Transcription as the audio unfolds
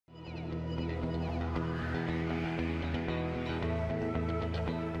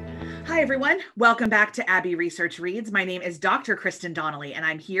Hi, everyone. Welcome back to Abbey Research Reads. My name is Dr. Kristen Donnelly, and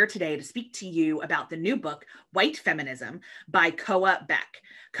I'm here today to speak to you about the new book, White Feminism by Koa Beck.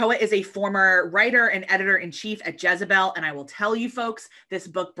 Koa is a former writer and editor-in-chief at Jezebel, and I will tell you folks, this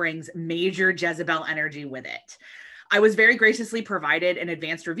book brings major Jezebel energy with it. I was very graciously provided an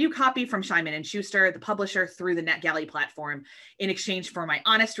advanced review copy from Simon & Schuster, the publisher, through the NetGalley platform in exchange for my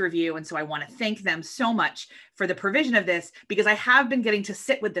honest review. And so I want to thank them so much for the provision of this, because I have been getting to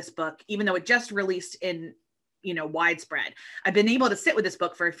sit with this book, even though it just released in, widespread. I've been able to sit with this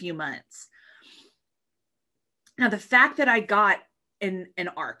book for a few months. Now, the fact that I got an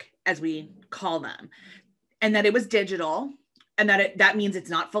ARC, as we call them, and that it was digital, and that means it's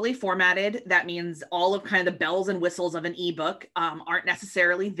not fully formatted. That means all of kind of the bells and whistles of an ebook aren't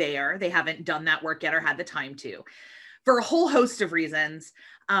necessarily there. They haven't done that work yet or had the time to. For a whole host of reasons,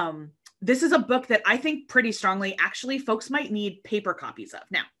 this is a book that I think pretty strongly, actually, folks might need paper copies of.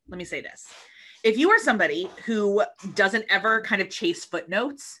 Now, let me say this. If you are somebody who doesn't ever kind of chase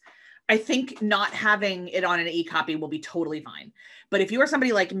footnotes, I think not having it on an e-copy will be totally fine. But if you are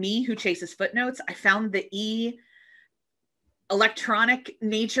somebody like me who chases footnotes, I found the electronic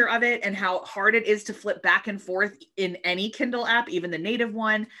nature of it and how hard it is to flip back and forth in any Kindle app, even the native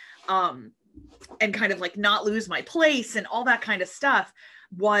one, and kind of like not lose my place and all that kind of stuff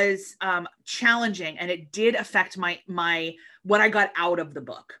was challenging. And it did affect my what I got out of the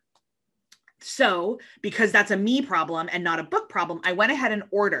book. So because that's a me problem and not a book problem, I went ahead and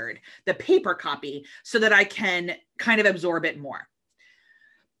ordered the paper copy so that I can kind of absorb it more.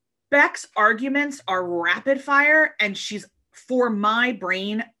 Beck's arguments are rapid fire, and she's, for my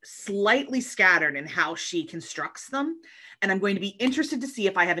brain, slightly scattered in how she constructs them. And I'm going to be interested to see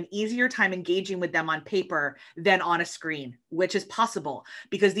if I have an easier time engaging with them on paper than on a screen, which is possible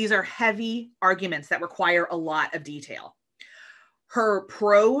because these are heavy arguments that require a lot of detail. Her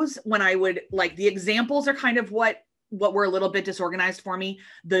prose, when I would the examples are kind of what were a little bit disorganized for me.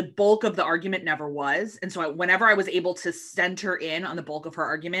 The bulk of the argument never was. And so whenever I was able to center in on the bulk of her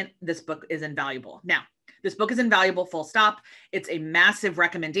argument, this book is invaluable. Now, this book is invaluable, full stop. It's a massive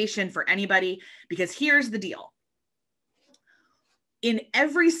recommendation for anybody, because here's the deal. In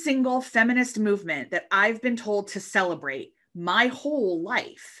every single feminist movement that I've been told to celebrate my whole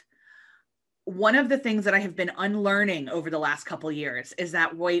life, one of the things that I have been unlearning over the last couple of years is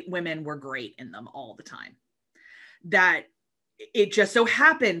that white women were great in them all the time. That it just so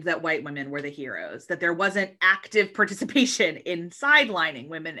happened that white women were the heroes, that there wasn't active participation in sidelining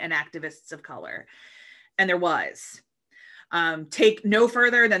women and activists of color. And there was. Take no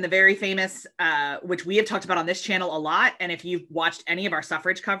further than the very famous, which we have talked about on this channel a lot. And if you've watched any of our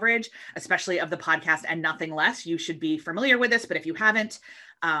suffrage coverage, especially of the podcast And Nothing Less, you should be familiar with this. But if you haven't,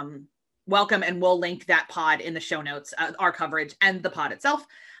 welcome. And we'll link that pod in the show notes, our coverage and the pod itself,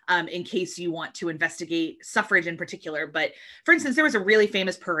 in case you want to investigate suffrage in particular. But for instance, there was a really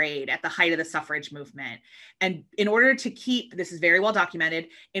famous parade at the height of the suffrage movement. And in order to keep, this is very well documented,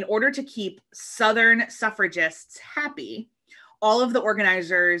 in order to keep Southern suffragists happy, all of the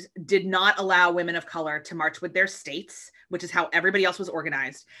organizers did not allow women of color to march with their states, which is how everybody else was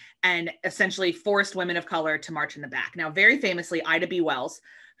organized, and essentially forced women of color to march in the back. Now, very famously, Ida B. Wells,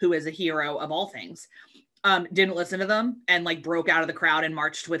 who is a hero of all things, didn't listen to them and broke out of the crowd and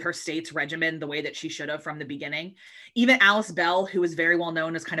marched with her state's regimen the way that she should have from the beginning. Even Alice Bell, who is very well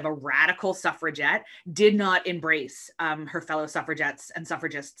known as kind of a radical suffragette, did not embrace her fellow suffragettes and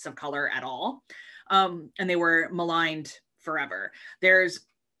suffragists of color at all. And they were maligned forever.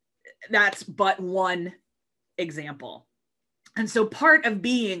 That's but one example. And so part of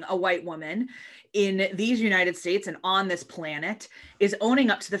being a white woman in these United States and on this planet is owning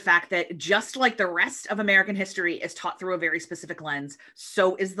up to the fact that just like the rest of American history is taught through a very specific lens,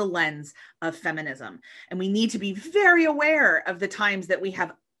 so is the lens of feminism. And we need to be very aware of the times that we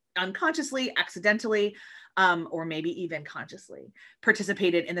have unconsciously, accidentally, or maybe even consciously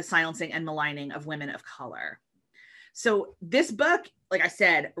participated in the silencing and maligning of women of color. So this book, like I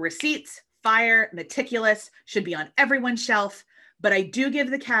said, receipts, fire, meticulous, should be on everyone's shelf. But I do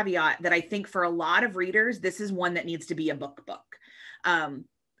give the caveat that I think for a lot of readers, this is one that needs to be a book.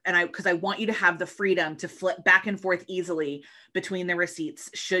 Because I want you to have the freedom to flip back and forth easily between the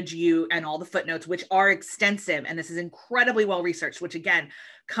receipts, and all the footnotes, which are extensive. And this is incredibly well researched, which again,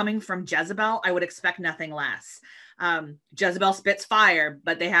 coming from Jezebel, I would expect nothing less. Jezebel spits fire,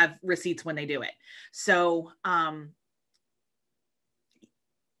 but they have receipts when they do it. So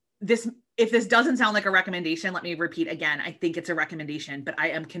if this doesn't sound like a recommendation, let me repeat again. I think it's a recommendation, but I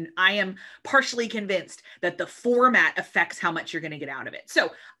am partially convinced that the format affects how much you're going to get out of it. So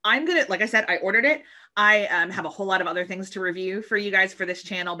I'm going to, like I said, I ordered it. I have a whole lot of other things to review for you guys for this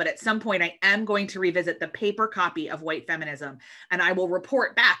channel, but at some point I am going to revisit the paper copy of White Feminism, and I will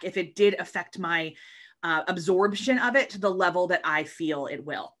report back if it did affect my absorption of it to the level that I feel it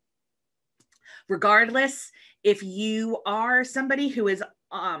will. Regardless, if you are somebody who is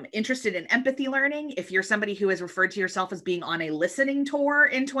interested in empathy learning, if you're somebody who has referred to yourself as being on a listening tour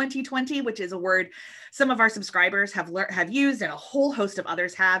in 2020, which is a word some of our subscribers have used and a whole host of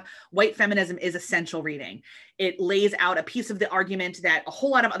others have, White Feminism is essential reading. It lays out a piece of the argument that a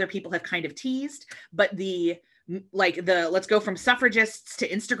whole lot of other people have kind of teased, but let's go from suffragists to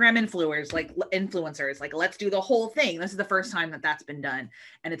Instagram influencers, like let's do the whole thing. This is the first time that that's been done,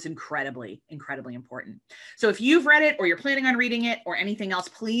 and it's incredibly, incredibly important. So if you've read it or you're planning on reading it or anything else,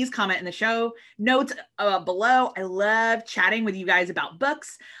 please comment in the show notes below. I love chatting with you guys about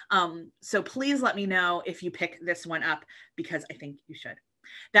books. So please let me know if you pick this one up, because I think you should.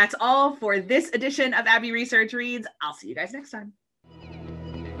 That's all for this edition of Abbey Research Reads. I'll see you guys next time.